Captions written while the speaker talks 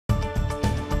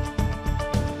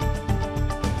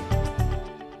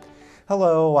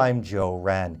Hello, I'm Joe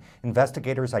Hren.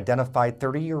 Investigators identified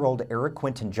 30-year-old Eric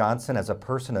Quinton Johnson as a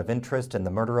person of interest in the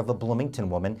murder of a Bloomington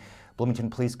woman. Bloomington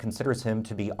Police considers him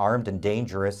to be armed and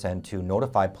dangerous and to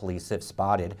notify police if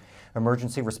spotted.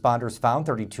 Emergency responders found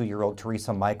 32-year-old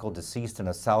Teresa Michael deceased in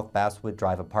a South Basswood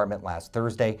Drive apartment last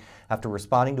Thursday after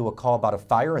responding to a call about a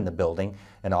fire in the building.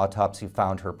 An autopsy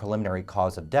found her preliminary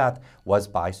cause of death was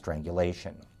by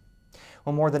strangulation.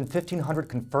 Well, more than 1,500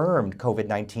 confirmed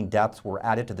COVID-19 deaths were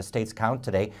added to the state's count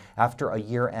today after a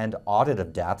year-end audit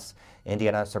of deaths.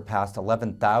 Indiana surpassed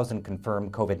 11,000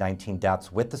 confirmed COVID-19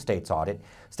 deaths with the state's audit.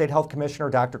 State Health Commissioner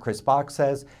Dr. Chris Bach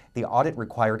says the audit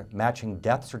required matching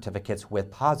death certificates with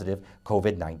positive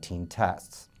COVID-19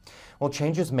 tests. Well,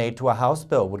 changes made to a House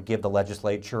bill would give the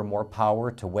legislature more power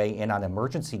to weigh in on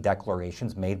emergency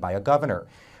declarations made by a governor.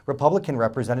 Republican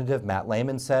Representative Matt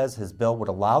Lehman says his bill would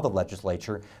allow the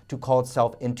legislature to call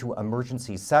itself into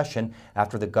emergency session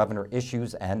after the governor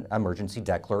issues an emergency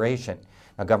declaration.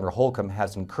 Now, Governor Holcomb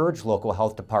has encouraged local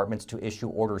health departments to issue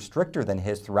orders stricter than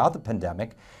his throughout the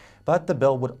pandemic, but the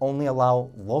bill would only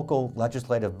allow local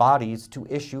legislative bodies to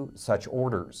issue such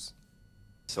orders.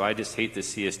 So I just hate to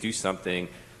see us do something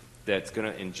that's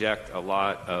going to inject a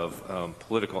lot of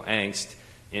political angst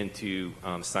into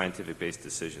scientific-based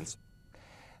decisions.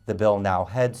 The bill now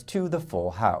heads to the full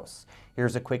House.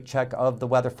 Here's a quick check of the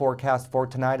weather forecast for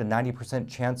tonight. A 90%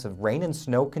 chance of rain and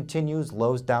snow continues,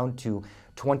 lows down to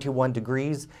 21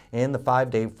 degrees in the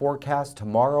 5-day forecast.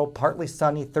 Tomorrow, partly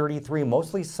sunny, 33,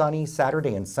 mostly sunny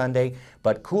Saturday and Sunday,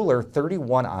 but cooler,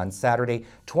 31 on Saturday,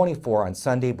 24 on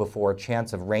Sunday before a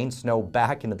chance of rain, snow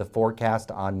back into the forecast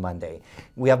on Monday.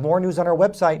 We have more news on our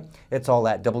website. It's all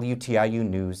at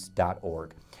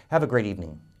WTIUnews.org. Have a great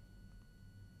evening.